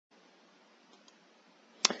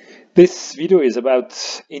This video is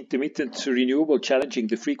about intermittent renewable challenging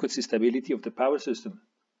the frequency stability of the power system.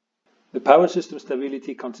 The power system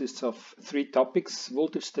stability consists of three topics: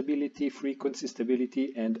 voltage stability, frequency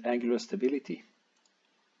stability, and angular stability.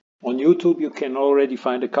 On YouTube you can already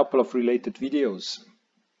find a couple of related videos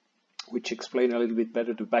which explain a little bit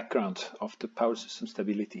better the background of the power system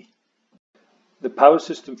stability. The power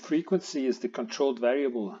system frequency is the controlled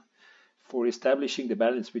variable for establishing the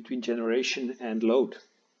balance between generation and load.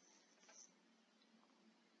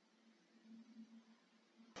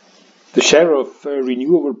 The share of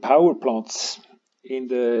renewable power plants in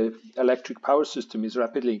the electric power system is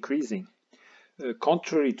rapidly increasing.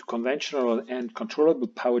 Contrary to conventional and controllable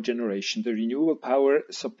power generation, the renewable power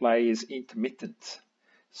supply is intermittent,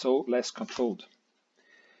 so less controlled.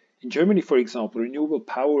 In Germany, for example, renewable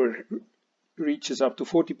power reaches up to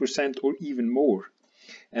 40% or even more,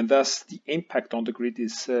 and thus the impact on the grid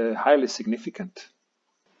is highly significant.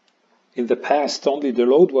 In the past, only the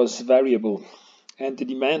load was variable, and the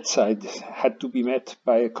demand side had to be met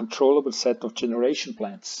by a controllable set of generation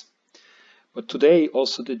plants. But today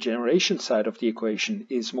also the generation side of the equation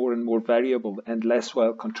is more and more variable and less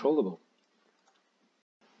well controllable.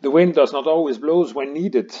 The wind does not always blow when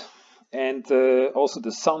needed, and also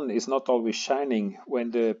the sun is not always shining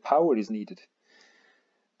when the power is needed.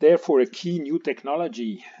 Therefore, a key new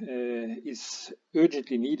technology is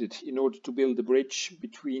urgently needed in order to build a bridge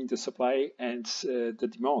between the supply and the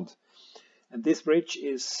demand. And this bridge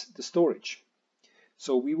is the storage.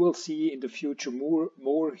 So we will see in the future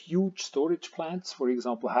more huge storage plants, for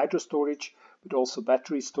example hydro storage, but also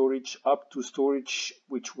battery storage, up to storage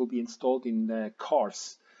which will be installed in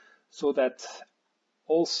cars, so that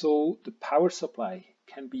also the power supply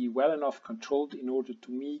can be well enough controlled in order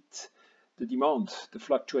to meet the demand, the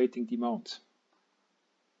fluctuating demand.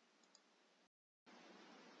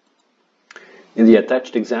 In the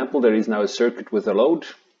attached example, there is now a circuit with a load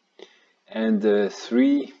and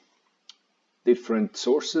three different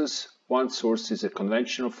sources. One source is a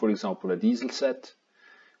conventional, for example a diesel set,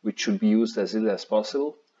 which should be used as little as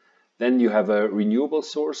possible. Then you have a renewable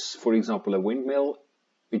source, for example a windmill,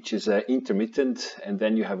 which is intermittent, and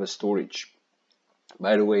then you have a storage.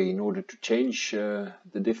 By the way, in order to change the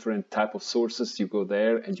different type of sources, you go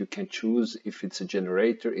there and you can choose if it's a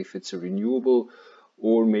generator, if it's a renewable,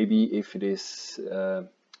 or maybe if it is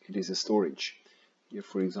a storage. Here,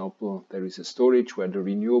 for example, there is a storage where the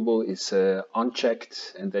renewable is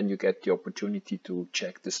unchecked, and then you get the opportunity to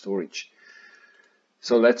check the storage.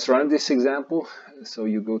 So let's run this example. So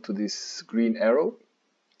you go to this green arrow,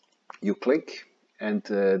 you click, and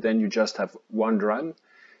then you just have one run.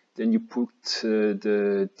 Then you put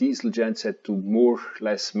the diesel genset to more or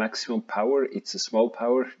less maximum power. It's a small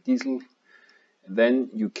power diesel. Then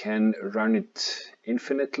you can run it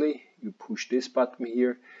infinitely. You push this button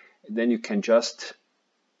here, and then you can just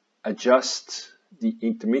adjust the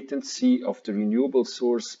intermittency of the renewable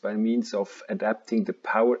source by means of adapting the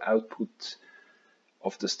power output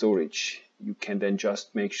of the storage. You can then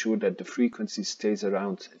just make sure that the frequency stays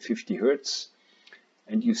around 50 Hertz.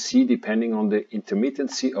 And you see, depending on the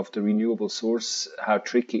intermittency of the renewable source, how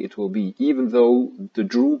tricky it will be, even though the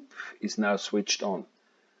droop is now switched on.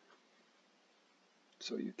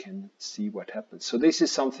 So you can see what happens. So this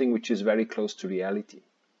is something which is very close to reality.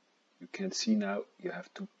 You can see now you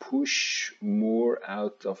have to push more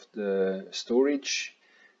out of the storage,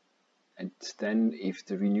 and then if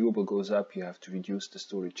the renewable goes up, you have to reduce the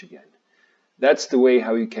storage again. That's the way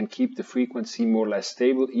how you can keep the frequency more or less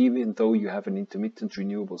stable, even though you have an intermittent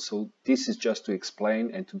renewable. So this is just to explain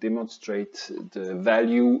and to demonstrate the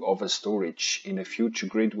value of a storage in a future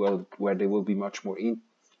grid where there will be much more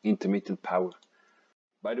intermittent power.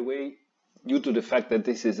 By the way, due to the fact that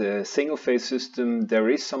this is a single-phase system, there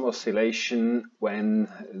is some oscillation when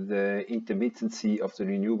the intermittency of the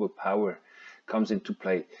renewable power comes into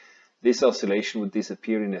play. This oscillation would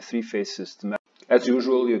disappear in a three-phase system. As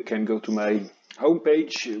usual, you can go to my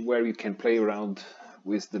homepage where you can play around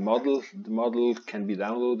with the model. The model can be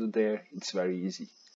downloaded there. It's very easy.